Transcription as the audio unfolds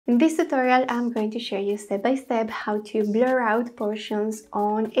In this tutorial, I'm going to show you step by step how to blur out portions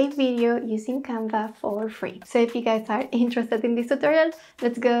on a video using Canva for free. So if you guys are interested in this tutorial,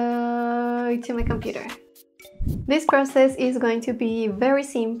 let's go to my computer. This process is going to be very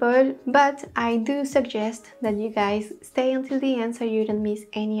simple, but I do suggest that you guys stay until the end so you don't miss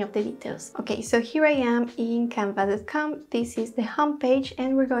any of the details. Okay, so here I am in canva.com. This is the home page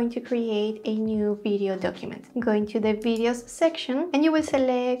and we're going to create a new video document. Go into the videos section and you will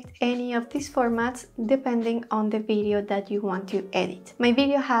select any of these formats depending on the video that you want to edit. My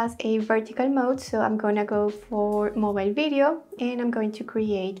video has a vertical mode, so I'm gonna go for mobile video and I'm going to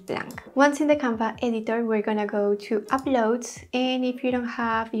create blank. Once in the Canva editor, we're gonna go to uploads, and if you don't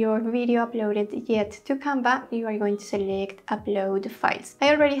have your video uploaded yet to Canva, you are going to select upload files.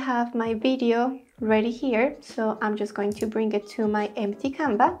 I already have my video ready here, so I'm just going to bring it to my empty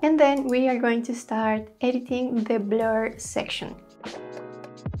Canva, and then we are going to start editing the blur section.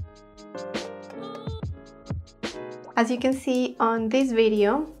 As you can see on this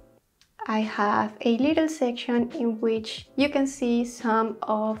video, I have a little section in which you can see some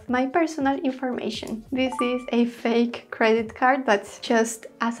of my personal information. This is a fake credit card, but just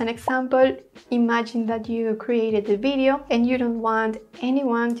as an example, imagine that you created the video and you don't want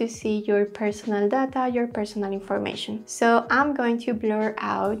anyone to see your personal data, your personal information. So I'm going to blur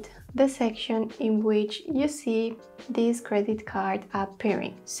out the section in which you see this credit card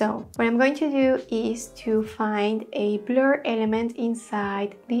appearing. So what I'm going to do is to find a blur element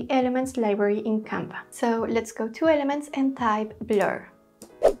inside the elements library in Canva. So let's go to elements and type blur.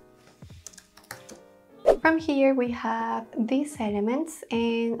 From here we have these elements,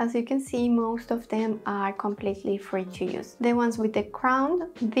 and as you can see, most of them are completely free to use. The ones with the crown,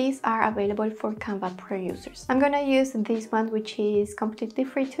 these are available for Canva Pro users. I'm gonna use this one, which is completely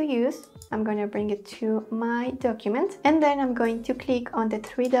free to use. I'm gonna bring it to my document, and then I'm going to click on the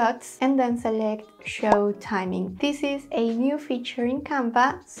three dots and then select show timing. This is a new feature in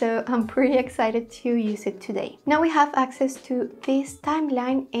Canva, so I'm pretty excited to use it today. Now we have access to this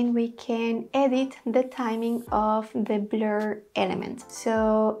timeline and we can edit the timing of the blur element.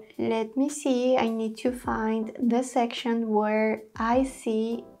 So let me see, I need to find the section where I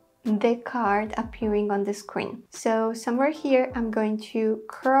see the card appearing on the screen. So somewhere here I'm going to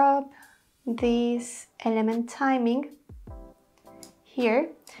crop this element timing here,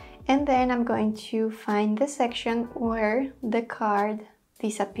 and then I'm going to find the section where the card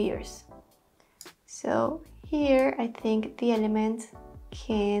disappears. So here I think the element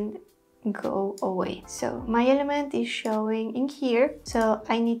can go away. So my element is showing in here, so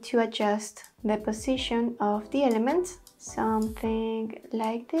I need to adjust the position of the element, something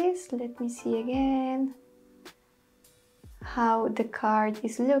like this. Let me see again how the card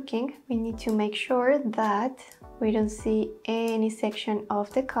is looking. We need to make sure that we don't see any section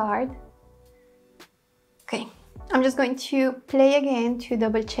of the card. Okay, I'm just going to play again to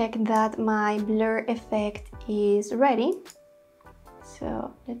double check that my blur effect is ready.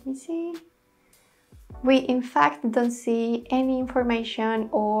 So let me see. We in fact don't see any information,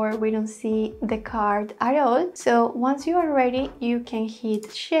 or we don't see the card at all. So once you are ready, you can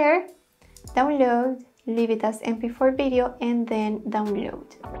hit share, download, leave it as MP4 video, and then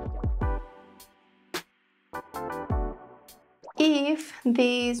download. If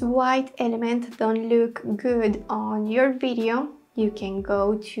this white element don't look good on your video, you can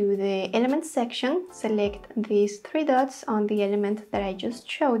go to the element section, select these three dots on the element that I just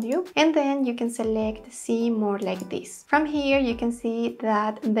showed you, and then you can select see more like this. From here you can see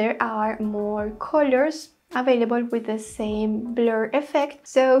that there are more colors available with the same blur effect,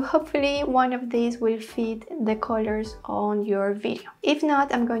 so hopefully one of these will fit the colors on your video. If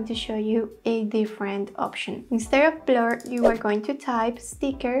not, I'm going to show you a different option. Instead of blur, you are going to type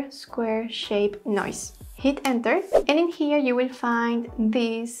sticker square shape noise. Hit enter, and in here you will find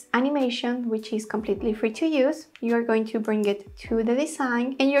this animation, which is completely free to use. You are going to bring it to the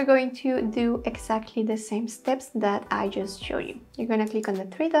design and you're going to do exactly the same steps that I just showed you. You're going to click on the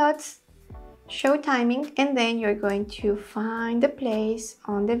three dots, show timing, and then you're going to find the place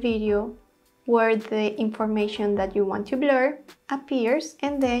on the video where the information that you want to blur appears,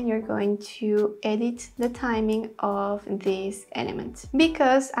 and then you're going to edit the timing of this element.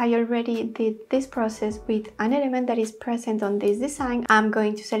 Because I already did this process with an element that is present on this design, I'm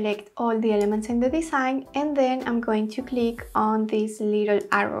going to select all the elements in the design, and then I'm going to click on this little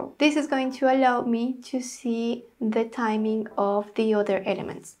arrow. This is going to allow me to see the timing of the other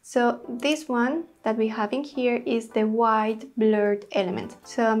elements. So this one that we have in here is the white blurred element.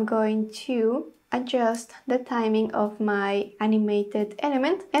 So I'm going to adjust the timing of my animated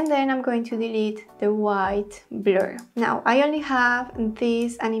element, and then I'm going to delete the white blur. Now I only have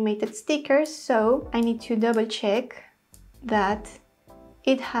these animated stickers, so I need to double check that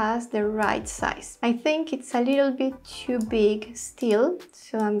it has the right size. I think it's a little bit too big still,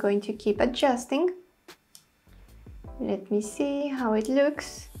 so I'm going to keep adjusting. Let me see how it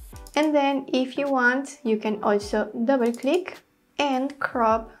looks. And then if you want, you can also double click and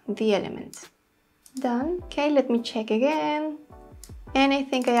crop the element. Done. Okay, let me check again. And I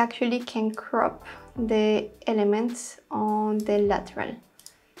think I actually can crop the elements on the lateral.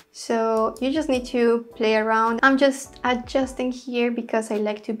 So you just need to play around. I'm just adjusting here because I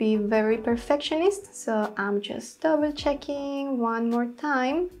like to be very perfectionist. So I'm just double checking one more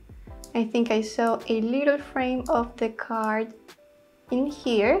time. I think I saw a little frame of the card in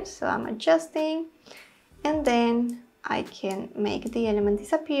here. So I'm adjusting, and then I can make the element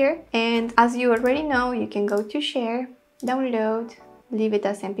disappear. And as you already know, you can go to share, download, leave it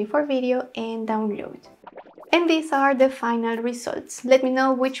as MP4 video and download. And these are the final results. Let me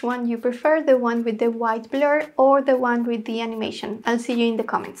know which one you prefer, the one with the white blur or the one with the animation. I'll see you in the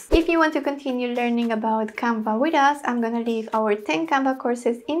comments. If you want to continue learning about Canva with us, I'm gonna leave our 10 Canva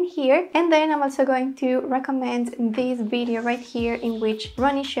courses in here. And then I'm also going to recommend this video right here in which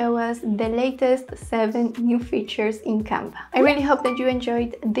RonDi shows us the latest 7 new features in Canva. I really hope that you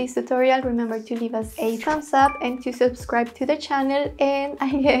enjoyed this tutorial. Remember to leave us a thumbs up and to subscribe to the channel. And I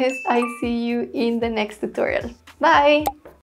guess I see you in the next tutorial. Bye!